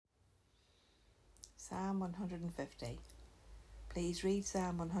Psalm 150. Please read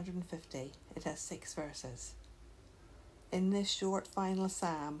Psalm 150. It has 6 verses. In this short final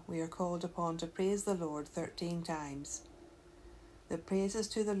psalm, we are called upon to praise the Lord 13 times. The praises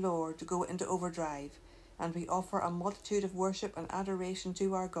to the Lord go into overdrive, and we offer a multitude of worship and adoration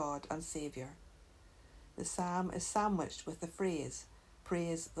to our God and Saviour. The psalm is sandwiched with the phrase,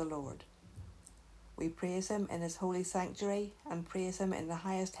 "Praise the Lord." We praise Him in His holy sanctuary and praise Him in the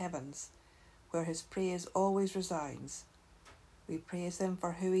highest heavens, where His praise always resounds. We praise Him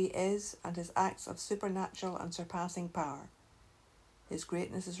for who He is and His acts of supernatural and surpassing power. His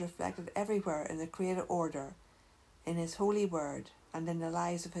greatness is reflected everywhere in the created order, in His holy word, and in the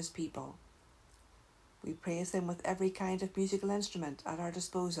lives of His people. We praise Him with every kind of musical instrument at our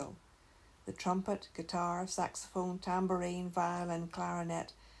disposal: the trumpet, guitar, saxophone, tambourine, violin,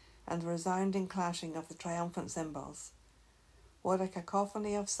 clarinet, and the resounding clashing of the triumphant cymbals. What a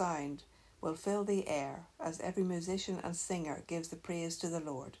cacophony of sound will fill the air as every musician and singer gives the praise to the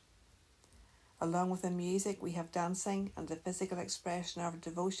Lord. Along with the music, we have dancing and the physical expression of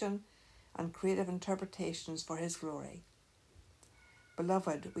devotion and creative interpretations for His glory.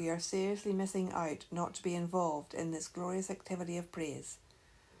 Beloved, we are seriously missing out not to be involved in this glorious activity of praise,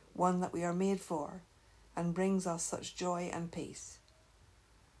 one that we are made for and brings us such joy and peace.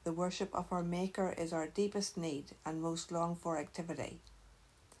 The worship of our Maker is our deepest need and most longed-for activity,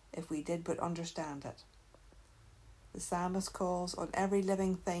 if we did but understand it. The psalmist calls on every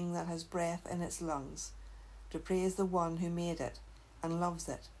living thing that has breath in its lungs to praise the one who made it and loves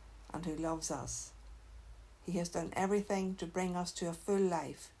it and who loves us. He has done everything to bring us to a full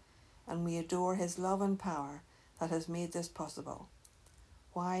life, and we adore His love and power that has made this possible.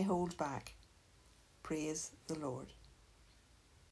 Why hold back? Praise the Lord.